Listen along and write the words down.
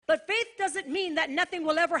mean that nothing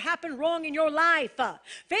will ever happen wrong in your life.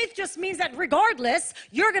 Faith just means that regardless,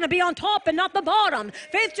 you're going to be on top and not the bottom.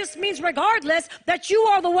 Faith just means regardless that you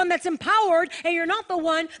are the one that's empowered and you're not the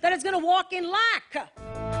one that is going to walk in lack.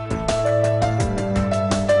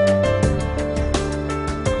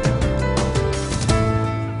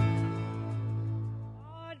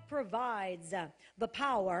 God provides the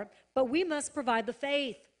power, but we must provide the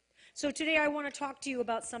faith. So today I want to talk to you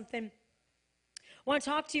about something. I want to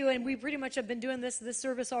talk to you, and we pretty much have been doing this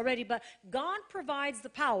service already, but God provides the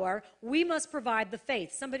power, we must provide the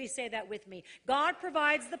faith. Somebody say that with me. God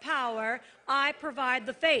provides the power, I provide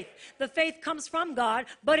the faith. The faith comes from God,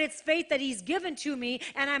 but it's faith that He's given to me,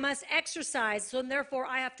 and I must exercise, so therefore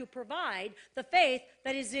I have to provide the faith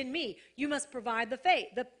that is in me. You must provide the faith,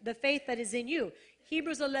 the faith that is in you.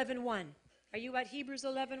 Hebrews 11:1. Are you at Hebrews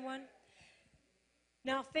 11:1?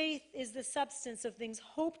 Now, faith is the substance of things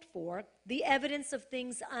hoped for, the evidence of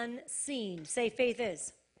things unseen. Say, faith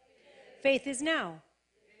is. Faith is now.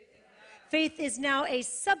 Faith is now a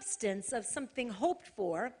substance of something hoped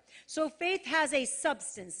for. So faith has a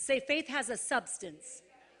substance. Say, faith has a substance.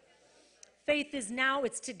 Faith is now,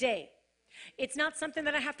 it's today. It's not something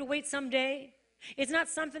that I have to wait someday. It's not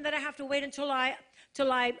something that I have to wait until I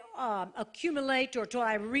accumulate or till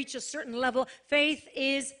I reach a certain level. Faith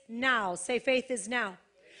is now. Say, faith is now.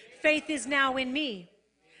 Faith is now in me.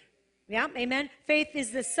 Yeah, amen. Faith is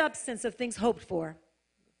the substance of things hoped for.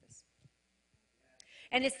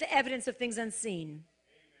 And it's the evidence of things unseen.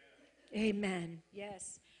 Amen.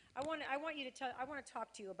 Yes. I want to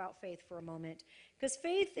talk to you about faith for a moment, because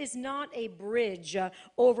faith is not a bridge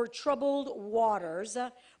over troubled waters,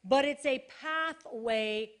 but it's a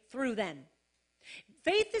pathway through them.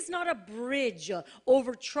 Faith is not a bridge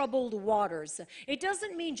over troubled waters. It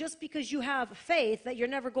doesn't mean just because you have faith that you're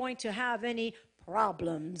never going to have any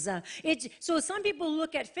problems. So some people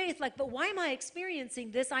look at faith like, but why am I experiencing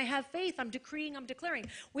this? I have faith. I'm decreeing, I'm declaring.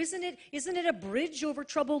 Isn't it a bridge over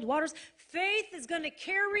troubled waters? Faith is going to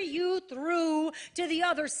carry you through to the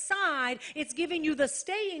other side. It's giving you the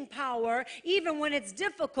staying power even when it's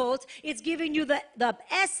difficult. It's giving you the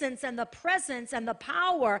essence and the presence and the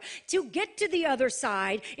power to get to the other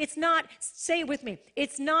side. It's not, say it with me,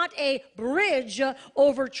 it's not a bridge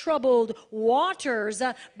over troubled waters,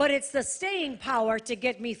 but it's the staying power to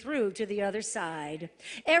get me through to the other side.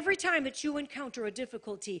 Every time that you encounter a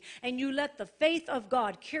difficulty and you let the faith of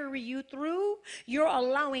God carry you through, you're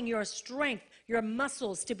allowing your strength, your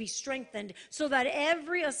muscles to be strengthened, so that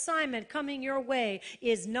every assignment coming your way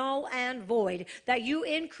is null and void. That you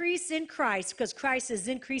increase in Christ because Christ is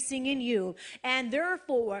increasing in you. And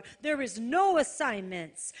therefore, there is no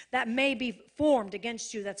assignments that may be formed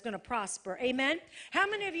against you that's going to prosper. Amen? How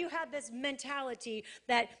many of you have this mentality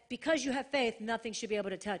that because you have faith, nothing should be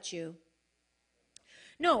able to touch you?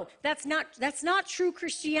 No, that's not true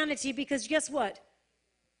Christianity, because guess what?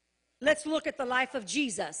 Let's look at the life of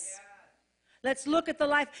Jesus. Let's look at the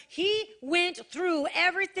life. He went through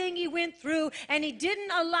everything he went through, and he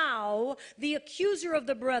didn't allow the accuser of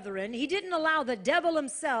the brethren, he didn't allow the devil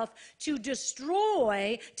himself to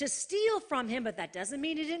destroy, to steal from him. But that doesn't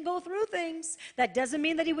mean he didn't go through things. That doesn't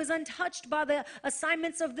mean that he was untouched by the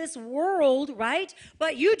assignments of this world, right?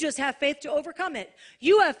 But you just have faith to overcome it.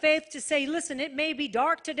 You have faith to say, listen, it may be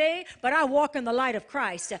dark today, but I walk in the light of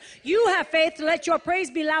Christ. You have faith to let your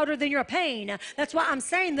praise be louder than your pain. That's why I'm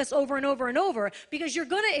saying this over and over and over. Because you're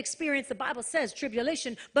going to experience, the Bible says,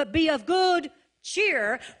 tribulation, but be of good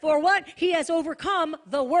cheer. For what? He has overcome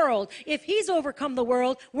the world. If he's overcome the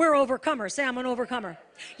world, we're overcomers. Say, I'm an overcomer.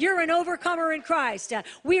 You're an overcomer in Christ.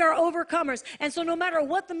 We are overcomers. And so no matter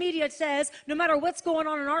what the media says, no matter what's going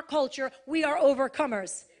on in our culture, we are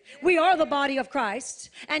overcomers. We are the body of Christ,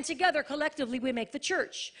 and together, collectively, we make the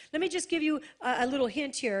church. Let me just give you a little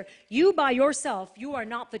hint here. You by yourself, you are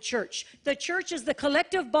not the church. The church is the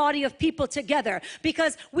collective body of people together,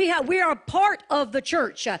 because we are part of the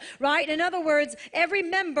church, right? In other words, every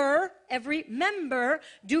member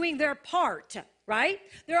doing their part. Right?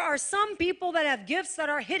 There are some people that have gifts that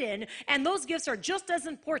are hidden, and those gifts are just as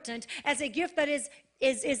important as a gift that is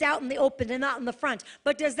out in the open and not in the front.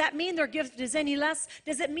 But does that mean their gift is any less?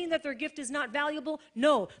 Does it mean that their gift is not valuable?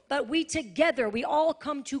 No. But we all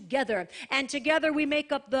come together, and together we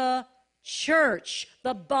make up the church,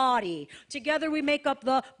 the body. Together we make up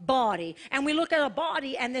the body. And we look at a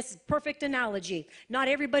body, and this perfect analogy. Not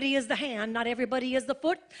everybody is the hand, not everybody is the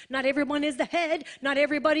foot, not everyone is the head, not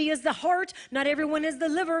everybody is the heart, not everyone is the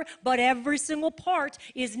liver, but every single part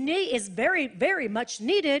is very, very much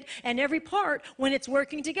needed, and every part, when it's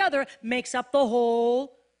working together, makes up the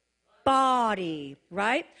whole body,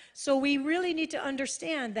 right? So we really need to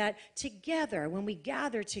understand that together, when we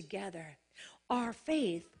gather together, our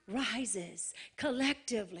faith rises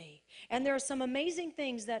collectively. And there are some amazing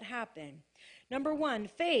things that happen. Number one,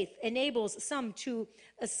 faith enables some to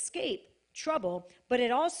escape trouble, but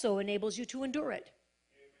it also enables you to endure it.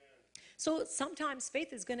 So sometimes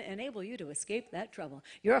faith is going to enable you to escape that trouble.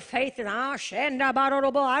 Your faith is,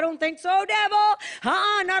 I don't think so, devil.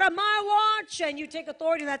 Not on my watch. And you take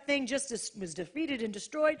authority, that thing just was defeated and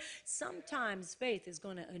destroyed. Sometimes faith is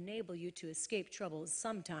going to enable you to escape trouble.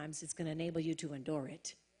 Sometimes it's going to enable you to endure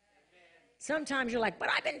it. Sometimes you're like, but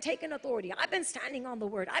I've been taking authority. I've been standing on the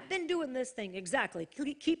word. I've been doing this thing. Exactly.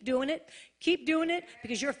 Keep doing it. Keep doing it,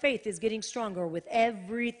 because your faith is getting stronger with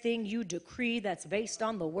everything you decree that's based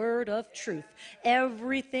on the word of truth.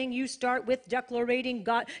 Everything you start with declaring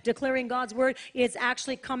God's word is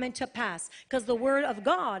actually coming to pass, because the word of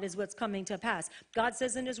God is what's coming to pass. God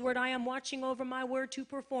says in his word, I am watching over my word to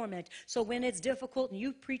perform it. So when it's difficult and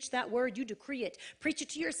you preach that word, you decree it. Preach it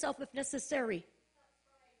to yourself if necessary.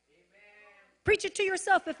 Preach it to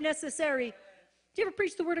yourself if necessary. Do you ever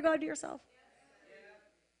preach the word of God to yourself?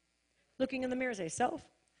 Looking in the mirror, say, self,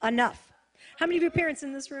 enough. How many of you parents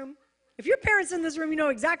in this room? If you're parents in this room, you know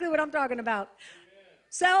exactly what I'm talking about.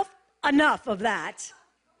 Self, enough of that.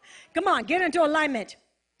 Come on, get into alignment.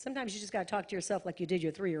 Sometimes you just got to talk to yourself like you did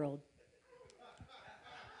your 3-year-old.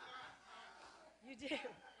 You do.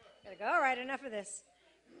 Gotta go, all right, enough of this.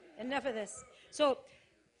 Enough of this. So,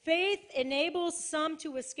 faith enables some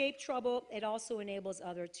to escape trouble. It also enables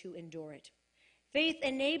others to endure it. Faith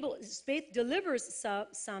delivers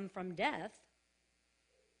some from death.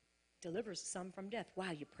 Delivers some from death. Wow,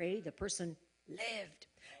 you prayed, the person lived.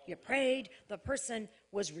 You prayed, the person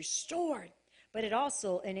was restored. But it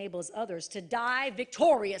also enables others to die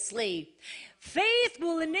victoriously. Faith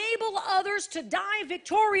will enable others to die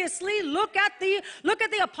victoriously. Look at the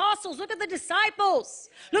apostles, look at the disciples,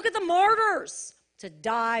 look at the martyrs. To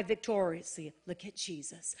die victoriously. Look at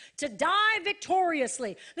Jesus. To die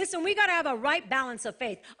victoriously. Listen, we got to have a right balance of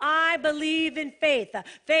faith. I believe in faith.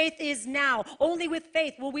 Faith is now. Only with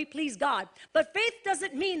faith will we please God. But faith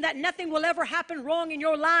doesn't mean that nothing will ever happen wrong in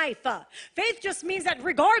your life. Faith just means that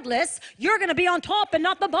regardless, you're going to be on top and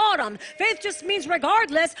not the bottom. Faith just means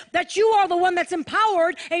regardless that you are the one that's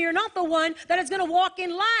empowered and you're not the one that is going to walk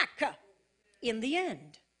in lack in the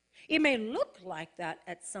end. It may look like that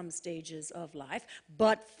at some stages of life,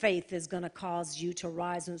 but faith is going to cause you to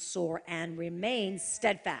rise and soar and remain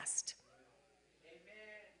steadfast. Amen.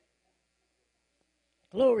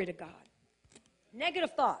 Glory to God.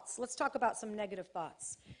 Negative thoughts. Let's talk about some negative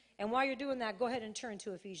thoughts. And while you're doing that, go ahead and turn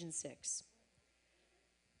to Ephesians 6.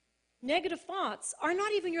 Negative thoughts are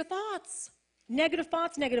not even your thoughts. Negative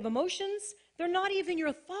thoughts, negative emotions, they're not even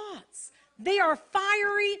your thoughts. They are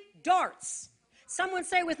fiery darts. Someone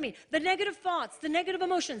say with me, the negative thoughts, the negative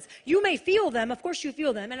emotions, you may feel them, of course you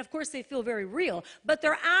feel them, and of course they feel very real, but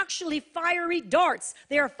they're actually fiery darts.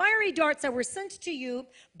 They are fiery darts that were sent to you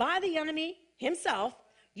by the enemy himself.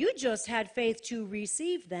 You just had faith to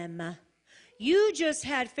receive them. You just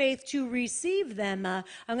had faith to receive them. I'm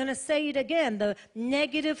going to say it again. The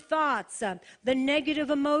negative thoughts, the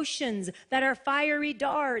negative emotions that are fiery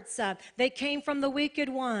darts, they came from the wicked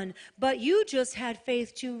one. But you just had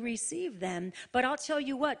faith to receive them. But I'll tell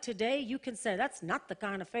you what, today you can say, that's not the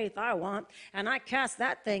kind of faith I want. And I cast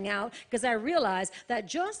that thing out because I realize that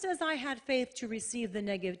just as I had faith to receive the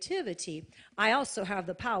negativity, I also have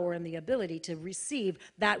the power and the ability to receive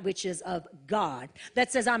that which is of God.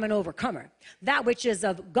 That says I'm an overcomer. That which is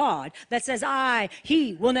of God, that says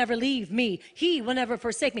He will never leave me. He will never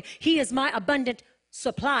forsake me. He is my abundant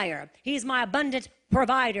supplier. He is my abundant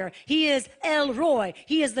provider. He is El Roy.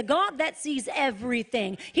 He is the God that sees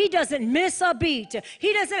everything. He doesn't miss a beat.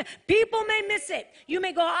 People may miss it. You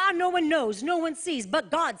may go, no one knows, no one sees,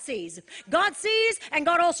 but God sees. God sees, and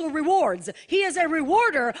God also rewards. He is a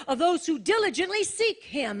rewarder of those who diligently seek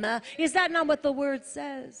Him. Is that not what the word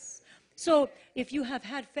says? So if you have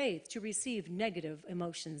had faith to receive negative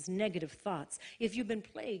emotions, negative thoughts, if you've been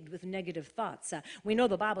plagued with negative thoughts, we know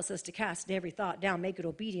the Bible says to cast every thought down, make it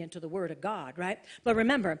obedient to the word of God, right? But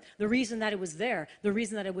remember, the reason that it was there, the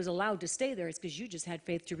reason that it was allowed to stay there is because you just had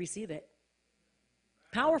faith to receive it.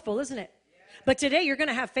 Powerful, isn't it? But today you're going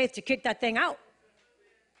to have faith to kick that thing out.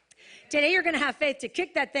 Today you're going to have faith to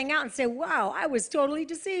kick that thing out and say, wow, I was totally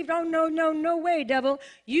deceived. Oh, no way, devil.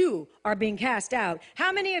 You are being cast out.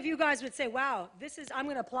 How many of you guys would say, wow, I'm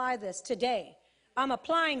going to apply this today. I'm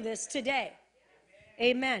applying this today.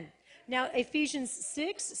 Amen. Now, Ephesians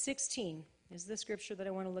 6:16 is the scripture that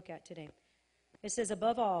I want to look at today. It says,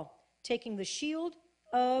 above all, taking the shield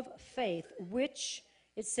of faith, which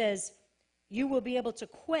it says, you will be able to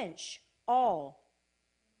quench all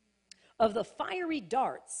of the fiery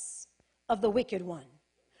darts of the wicked one.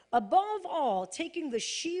 Above all, taking the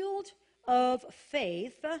shield of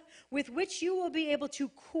faith, with which you will be able to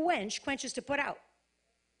quench is to put out,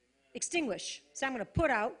 extinguish. So I'm going to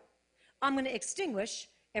put out, I'm going to extinguish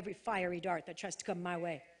every fiery dart that tries to come my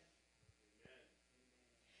way.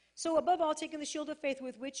 So above all, taking the shield of faith,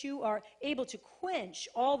 with which you are able to quench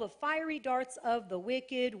all the fiery darts of the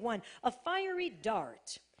wicked one. A fiery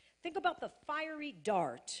dart. Think about the fiery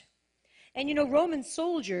dart. And you know, Roman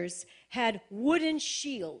soldiers had wooden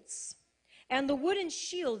shields. And the wooden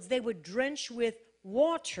shields they would drench with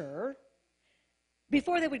water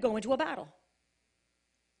before they would go into a battle.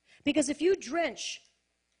 Because if you drench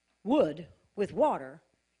wood with water,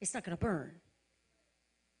 it's not going to burn.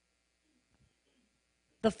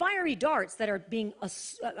 The fiery darts that are being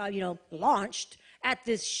launched at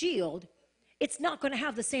this shield, it's not going to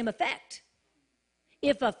have the same effect.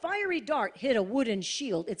 If a fiery dart hit a wooden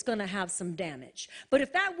shield, it's going to have some damage. But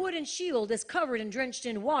if that wooden shield is covered and drenched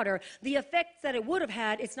in water, the effect that it would have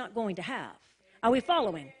had, it's not going to have. Are we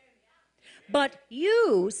following? But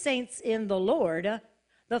you, saints in the Lord,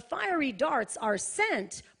 the fiery darts are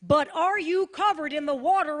sent, but are you covered in the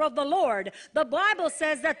water of the Lord? The Bible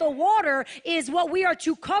says that the water is what we are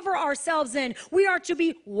to cover ourselves in. We are to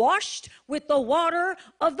be washed with the water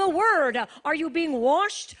of the Word. Are you being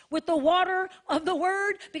washed with the water of the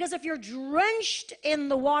Word? Because if you're drenched in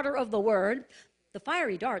the water of the Word, the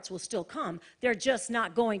fiery darts will still come. They're just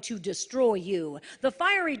not going to destroy you. The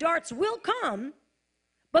fiery darts will come,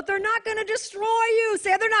 but they're not going to destroy you.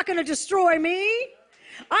 Say, they're not going to destroy me.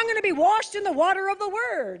 I'm going to be washed in the water of the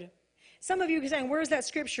Word. Some of you are saying, where's that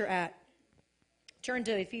scripture at? Turn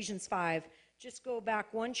to Ephesians 5. Just go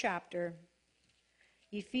back one chapter.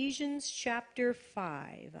 Ephesians chapter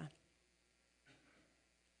 5.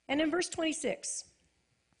 And in verse 26,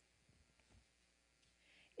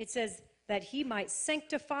 it says that he might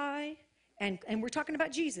sanctify, and we're talking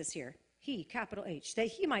about Jesus here. He, capital H. That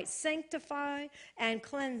he might sanctify and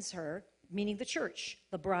cleanse her, meaning the church,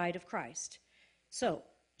 the bride of Christ. So,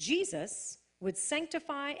 Jesus would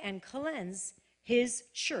sanctify and cleanse his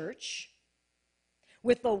church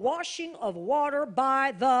with the washing of water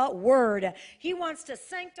by the Word. He wants to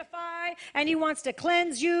sanctify and he wants to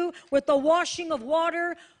cleanse you with the washing of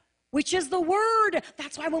water, which is the Word.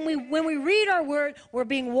 That's why when we read our Word, we're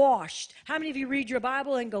being washed. How many of you read your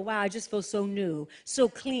Bible and go, wow, I just feel so new, so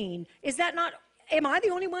clean? Is that not, am I the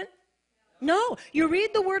only one? No, you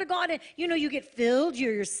read the Word of God and, you get filled,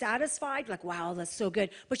 you're satisfied, like, wow, that's so good.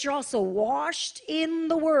 But you're also washed in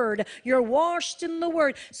the Word. You're washed in the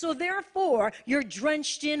Word. So therefore, you're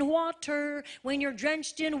drenched in water. When you're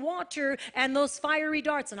drenched in water and those fiery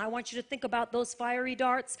darts, and I want you to think about those fiery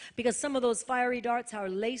darts, because some of those fiery darts are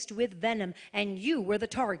laced with venom, and you were the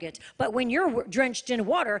target. But when you're drenched in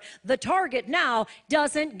water, the target now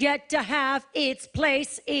doesn't get to have its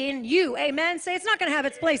place in you. Amen? Say, it's not going to have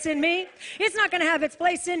its place in me. It's not going to have its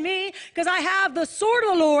place in me, because I have the sword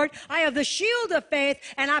of the Lord, I have the shield of faith,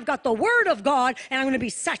 and I've got the Word of God, and I'm going to be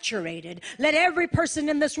saturated. Let every person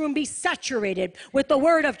in this room be saturated with the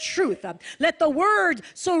word of truth. Let the Word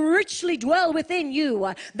so richly dwell within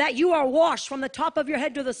you that you are washed from the top of your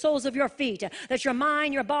head to the soles of your feet, that your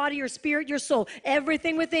mind, your body, your spirit, your soul,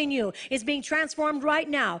 everything within you is being transformed right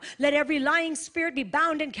now. Let every lying spirit be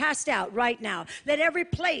bound and cast out right now. Let every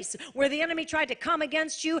place where the enemy tried to come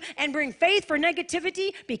against you and bring faith for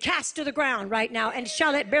negativity be cast to the ground right now. And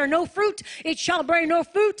shall it bear no fruit? It shall bear no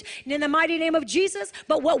fruit in the mighty name of Jesus.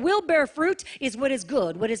 But what will bear fruit is what is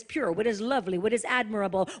good, what is pure, what is lovely, what is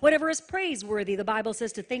admirable, whatever is praiseworthy. The Bible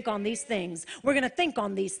says to think on these things. We're going to think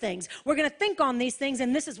on these things. We're going to think on these things,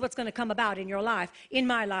 and this is what's going to come about in your life, in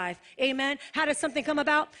my life. Amen. How does something come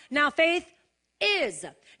about? Now faith is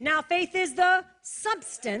the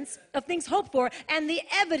substance of things hoped for and the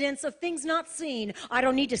evidence of things not seen. I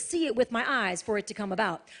don't need to see it with my eyes for it to come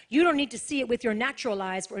about. You don't need to see it with your natural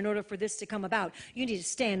eyes in order for this to come about. You need to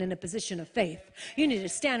stand in a position of faith. You need to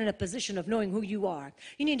stand in a position of knowing who you are.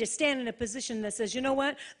 You need to stand in a position that says, you know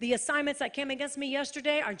what? The assignments that came against me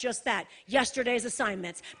yesterday are just that, yesterday's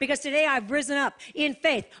assignments. Because today I've risen up in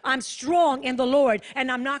faith. I'm strong in the Lord,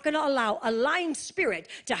 and I'm not going to allow a lying spirit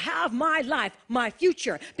to have my life, my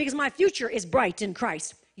future, because my future is bright in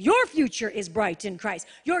Christ. Your future is bright in Christ.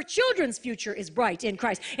 Your children's future is bright in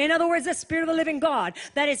Christ. In other words, the Spirit of the living God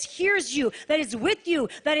that hears you, that is with you,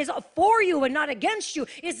 that is for you and not against you,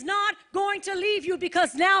 is not going to leave you,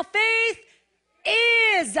 because now faith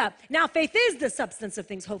is the substance of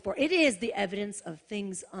things hoped for. It is the evidence of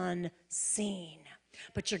things unseen.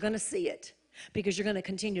 But you're going to see it. because you're going to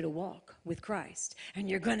continue to walk with Christ, and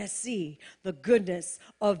you're going to see the goodness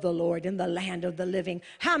of the Lord in the land of the living.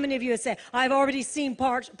 How many of you have said, I've already seen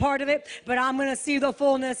part of it, but I'm going to see the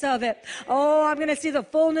fullness of it? Oh, I'm going to see the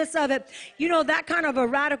fullness of it. You know, that kind of a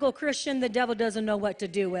radical Christian, the devil doesn't know what to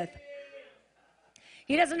do with.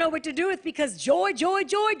 He doesn't know what to do with, because joy, joy,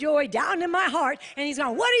 joy, joy down in my heart. And he's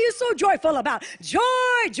going, what are you so joyful about? Joy,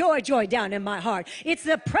 joy, joy down in my heart. It's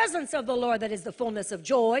the presence of the Lord that is the fullness of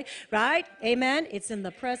joy, right? Amen. It's in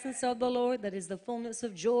the presence of the Lord that is the fullness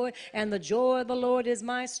of joy. And the joy of the Lord is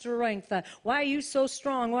my strength. Why are you so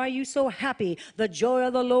strong? Why are you so happy? The joy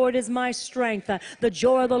of the Lord is my strength. The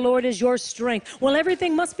joy of the Lord is your strength. Well,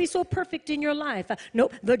 everything must be so perfect in your life. No,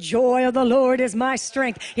 the joy of the Lord is my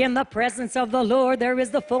strength. In the presence of the Lord, there is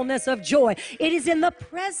the fullness of joy. It is in the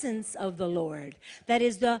presence of the Lord that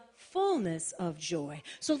is the fullness of joy.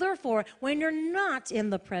 So therefore, when you're not in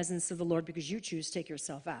the presence of the Lord, because you choose to take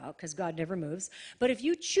yourself out, because God never moves, but if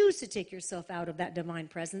you choose to take yourself out of that divine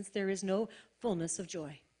presence, there is no fullness of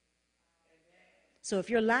joy. So if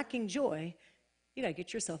you're lacking joy, you got to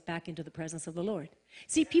get yourself back into the presence of the Lord.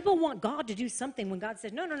 See, people want God to do something when God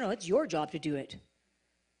said, no, no, no, it's your job to do it.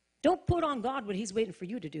 Don't put on God what he's waiting for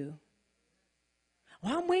you to do.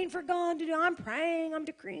 Well, I'm waiting for God to do. I'm praying. I'm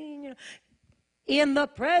decreeing. You know. In the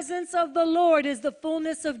presence of the Lord is the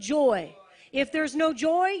fullness of joy. If there's no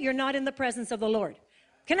joy, you're not in the presence of the Lord.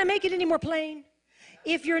 Can I make it any more plain?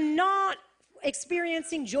 If you're not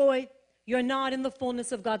experiencing joy, you're not in the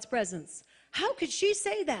fullness of God's presence. How could she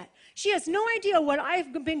say that? She has no idea what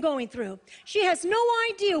I've been going through. She has no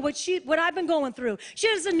idea what I've been going through. She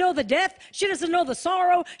doesn't know the death. She doesn't know the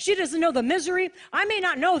sorrow. She doesn't know the misery. I may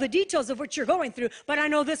not know the details of what you're going through, but I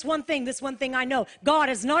know this one thing I know. God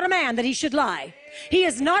is not a man that he should lie. He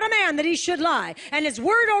is not a man that he should lie. And his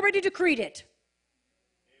word already decreed it.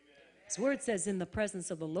 His word says, in the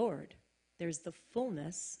presence of the Lord, there's the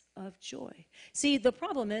fullness of joy. See, the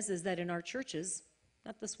problem is that in our churches,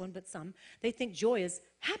 not this one, but some, they think joy is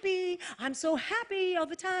happy. I'm so happy all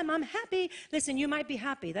the time. I'm happy. Listen, you might be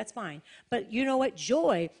happy. That's fine. But you know what?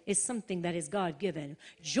 Joy is something that is God-given.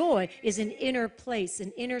 Joy is an inner place,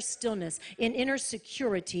 an inner stillness, an inner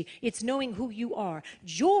security. It's knowing who you are.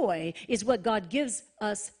 Joy is what God gives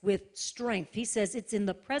us with strength. He says it's in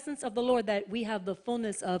the presence of the Lord that we have the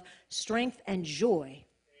fullness of strength and joy.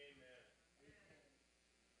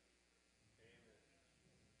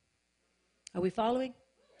 Are we following?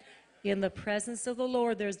 In the presence of the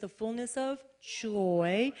Lord, there's the fullness of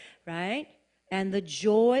joy, right? And the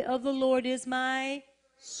joy of the Lord is my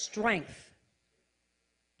strength.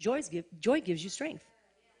 Joy gives you strength.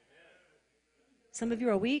 Some of you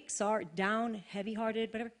are weak, sorry, down,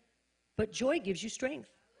 heavy-hearted, whatever. But joy gives you strength.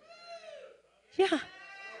 Yeah.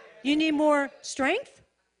 You need more strength?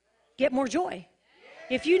 Get more joy.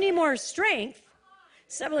 If you need more strength,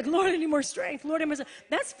 so I'm like, Lord, I need more strength. Lord, I need more strength.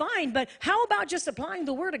 That's fine, but how about just applying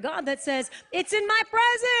the word of God that says, it's in my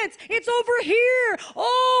presence. It's over here.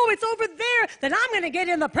 Oh, it's over there. Then I'm going to get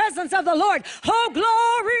in the presence of the Lord. Oh,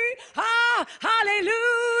 glory. Ah,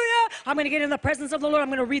 hallelujah. I'm going to get in the presence of the Lord. I'm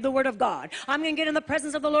going to read the word of God. I'm going to get in the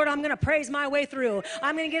presence of the Lord. I'm going to praise my way through.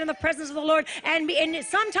 I'm going to get in the presence of the Lord. And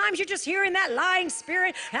sometimes you're just hearing that lying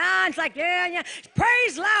spirit. It's like, yeah.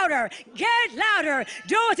 Praise louder. Get louder.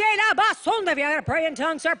 Do it. I got to pray in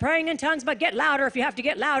tongues, start praying in tongues, but get louder if you have to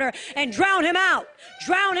get louder, and drown him out.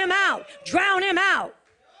 Drown him out. Drown him out.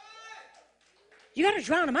 You got to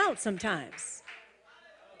drown him out sometimes.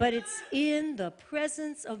 But it's in the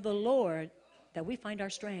presence of the Lord that we find our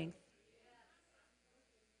strength.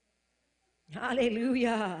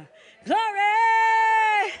 Hallelujah. Glory.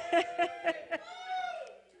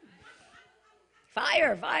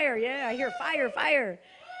 Fire, fire. Yeah, I hear fire, fire.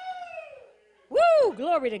 Woo,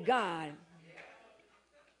 glory to God.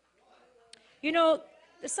 You know,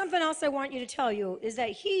 there's something else I want you to tell you, is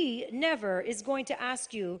that he never is going to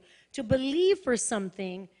ask you to believe for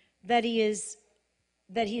something that he's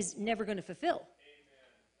never going to fulfill.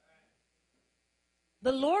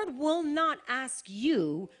 The Lord will not ask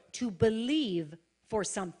you to believe for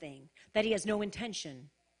something that he has no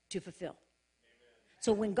intention to fulfill.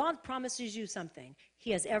 So when God promises you something,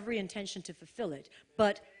 he has every intention to fulfill it.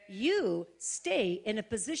 But you stay in a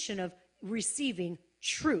position of receiving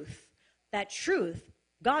truth. That truth,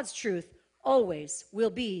 God's truth, always will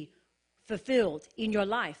be fulfilled in your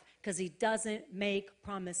life, because he doesn't make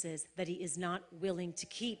promises that he is not willing to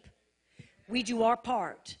keep. We do our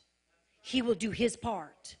part. He will do his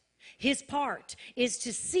part. His part is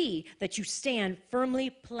to see that you stand firmly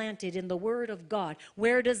planted in the word of God.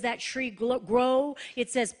 Where does that tree grow? It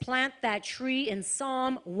says plant that tree in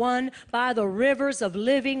Psalm 1 by the rivers of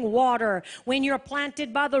living water. When you're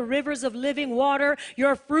planted by the rivers of living water,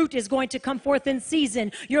 your fruit is going to come forth in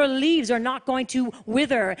season. Your leaves are not going to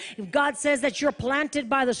wither. If God says that you're planted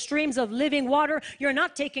by the streams of living water, you're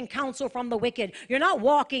not taking counsel from the wicked. You're not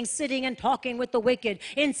walking, sitting, and talking with the wicked.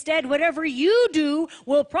 Instead, whatever you do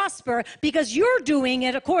will prosper, because you're doing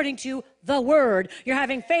it according to the word. You're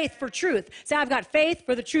having faith for truth. Say, I've got faith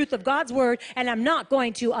for the truth of God's word, and I'm not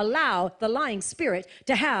going to allow the lying spirit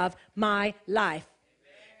to have my life.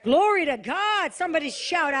 Amen. Glory to God. Somebody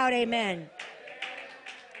shout out amen.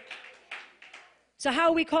 So how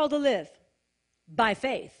are we called to live? By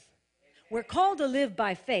faith. We're called to live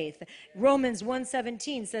by faith. Romans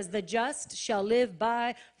 1:17 says, the just shall live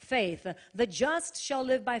by faith. The just shall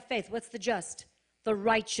live by faith. What's the just? The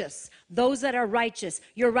righteous, those that are righteous.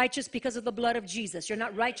 You're righteous because of the blood of Jesus. You're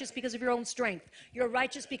not righteous because of your own strength. You're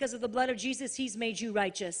righteous because of the blood of Jesus. He's made you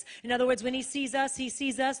righteous. In other words, when he sees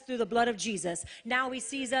us through the blood of Jesus. Now he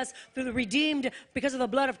sees us through the redeemed because of the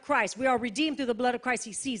blood of Christ. We are redeemed through the blood of Christ.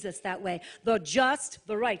 He sees us that way. The just,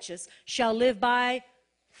 the righteous, shall live by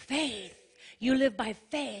faith. You live by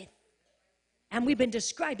faith. And we've been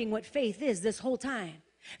describing what faith is this whole time.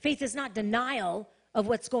 Faith is not denial of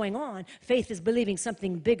what's going on. Faith is believing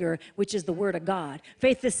something bigger, which is the word of God.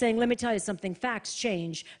 Faith is saying, let me tell you something, facts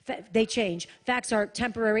change. They change. Facts are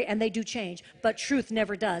temporary and they do change, but truth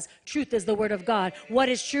never does. Truth is the word of God. What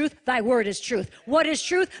is truth? Thy word is truth. What is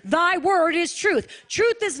truth? Thy word is truth.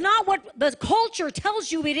 Truth is not what the culture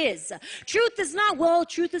tells you it is. Truth is not, well,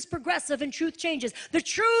 truth is progressive and truth changes. The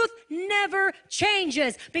truth never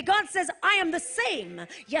changes. But God says, I am the same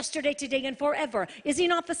yesterday, today, and forever. Is he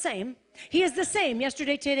not the same? He is the same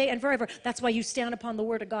yesterday, today, and forever. That's why you stand upon the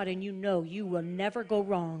word of God, and you know you will never go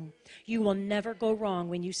wrong. You will never go wrong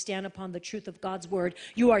when you stand upon the truth of God's word.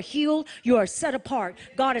 You are healed. You are set apart.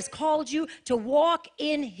 God has called you to walk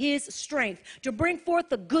in his strength, to bring forth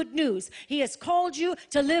the good news. He has called you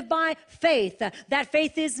to live by faith. That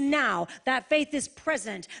faith is now. That faith is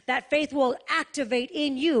present. That faith will activate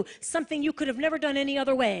in you something you could have never done any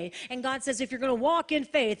other way. And God says, if you're going to walk in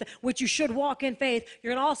faith, which you should walk in faith,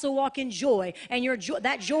 you're going to also walk in joy. And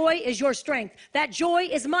that joy is your strength. That joy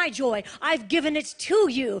is my joy. I've given it to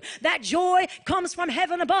you. That joy comes from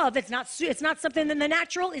heaven above. It's not something in the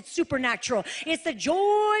natural. It's supernatural. It's the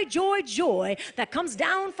joy that comes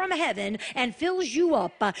down from heaven and fills you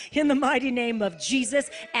up in the mighty name of Jesus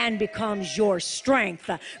and becomes your strength.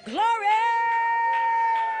 Glory!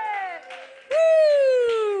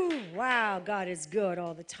 Woo! Wow, God is good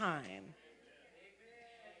all the time.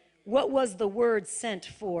 What was the word sent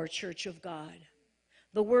for, Church of God?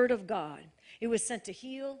 The word of God. It was sent to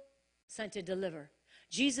heal, sent to deliver.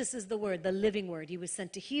 Jesus is the word, the living word. He was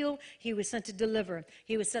sent to heal. He was sent to deliver.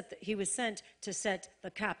 He was sent to set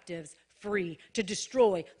the captives free, to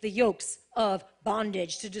destroy the yokes of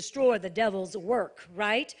bondage, to destroy the devil's work,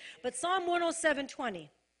 right? But Psalm 107:20,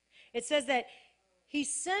 it says that he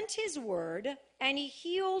sent his word and he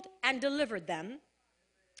healed and delivered them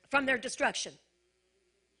from their destruction.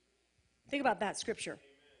 Think about that scripture,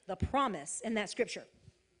 the promise in that scripture.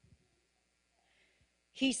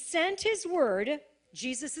 He sent his word.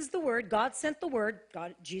 Jesus is the word. God sent the word.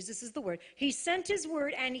 Jesus is the word. He sent his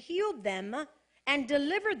word and healed them and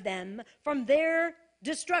delivered them from their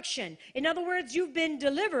destruction. In other words, you've been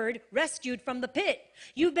delivered, rescued from the pit.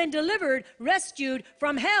 You've been delivered, rescued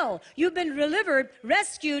from hell. You've been delivered,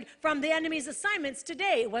 rescued from the enemy's assignments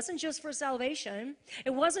today. It wasn't just for salvation. It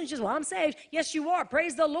wasn't just, well, I'm saved. Yes, you are.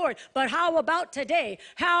 Praise the Lord. But how about today?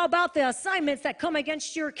 How about the assignments that come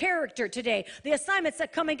against your character today? The assignments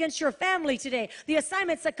that come against your family today? The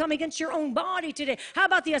assignments that come against your own body today? How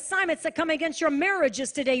about the assignments that come against your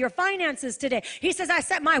marriages today, your finances today? He says, I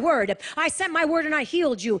sent my word. I sent my word and I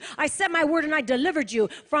healed you. I sent my word and I delivered you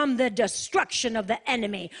from the destruction of the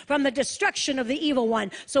enemy, from the destruction of the evil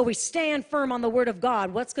one. So we stand firm on the word of God.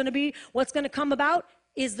 What's going to come about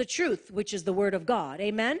is the truth, which is the word of God.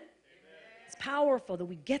 Amen? Amen. It's powerful that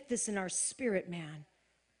we get this in our spirit, man.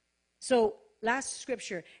 So last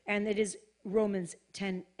scripture, and it is Romans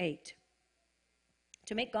 10:8.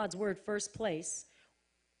 To make God's word first place,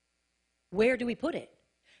 where do we put it?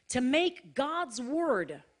 To make God's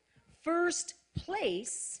word first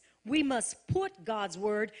place, We must put God's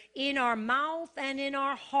word in our mouth and in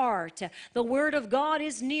our heart. The word of God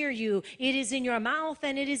is near you. It is in your mouth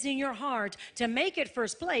and it is in your heart. To make it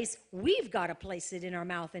first place, we've got to place it in our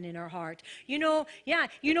mouth and in our heart. You know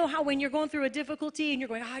how when you're going through a difficulty and you're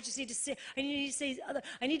going, I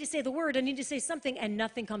need to say the word, I need to say something, and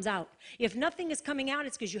nothing comes out. If nothing is coming out,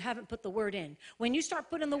 it's because you haven't put the word in. When you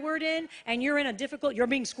start putting the word in and you're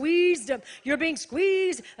being squeezed,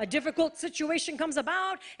 a difficult situation comes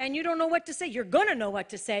about, and you don't know what to say. You're going to know what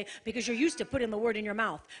to say because you're used to putting the word in your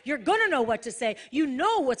mouth. You're going to know what to say. You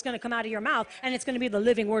know what's going to come out of your mouth, and it's going to be the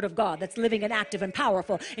living word of God that's living and active and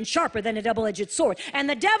powerful and sharper than a double-edged sword. And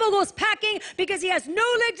the devil goes packing because he has no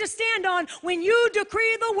leg to stand on when you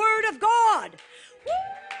decree the word of God.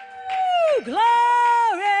 Woo! Glory,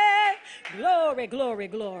 glory, glory,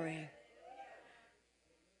 glory.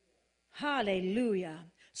 Hallelujah.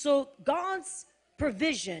 So God's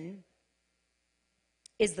provision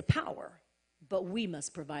is the power, but we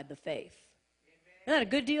must provide the faith. Isn't that a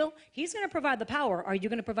good deal? He's going to provide the power. Are you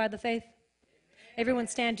going to provide the faith? Everyone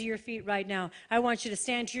stand to your feet right now. I want you to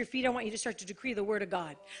stand to your feet. I want you to start to decree the word of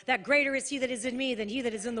God. That greater is he that is in me than he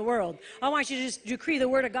that is in the world. I want you to just decree the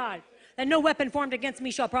word of God. That no weapon formed against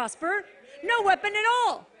me shall prosper. No weapon at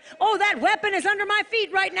all. Oh, that weapon is under my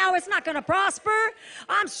feet right now. It's not going to prosper.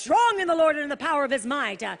 I'm strong in the Lord and in the power of his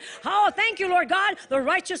might. Oh, thank you, Lord God. The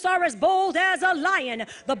righteous are as bold as a lion.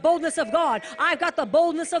 The boldness of God. I've got the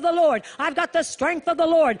boldness of the Lord. I've got the strength of the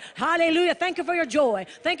Lord. Hallelujah. Thank you for your joy.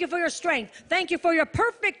 Thank you for your strength. Thank you for your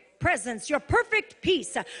perfect presence, your perfect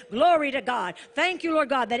peace. Glory to God. Thank you, Lord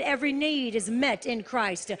God, that every need is met in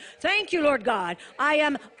Christ. Thank you, Lord God. I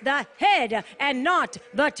am the head and not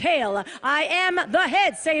the tail. I am the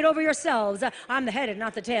head. Say it over yourselves. I'm the head and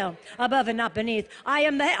not the tail. Above and not beneath.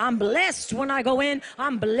 I'm blessed when I go in.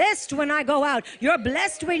 I'm blessed when I go out. You're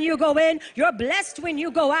blessed when you go in. You're blessed when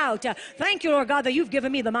you go out. Thank you, Lord God, that you've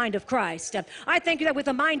given me the mind of Christ. I thank you that with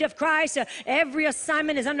the mind of Christ, every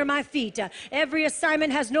assignment is under my feet. Every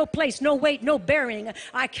assignment has no place, no weight, no bearing.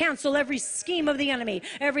 I cancel every scheme of the enemy,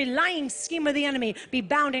 every lying scheme of the enemy. Be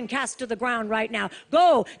bound and cast to the ground right now.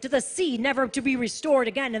 Go to the sea, never to be restored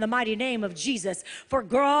again, in the mighty name of Jesus. For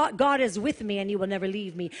God is with me, and he will never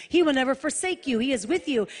leave me. He will never forsake you. He is with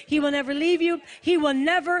you. He will never leave you. He will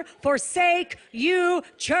never forsake you.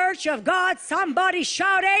 Church of God, somebody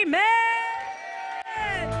shout amen.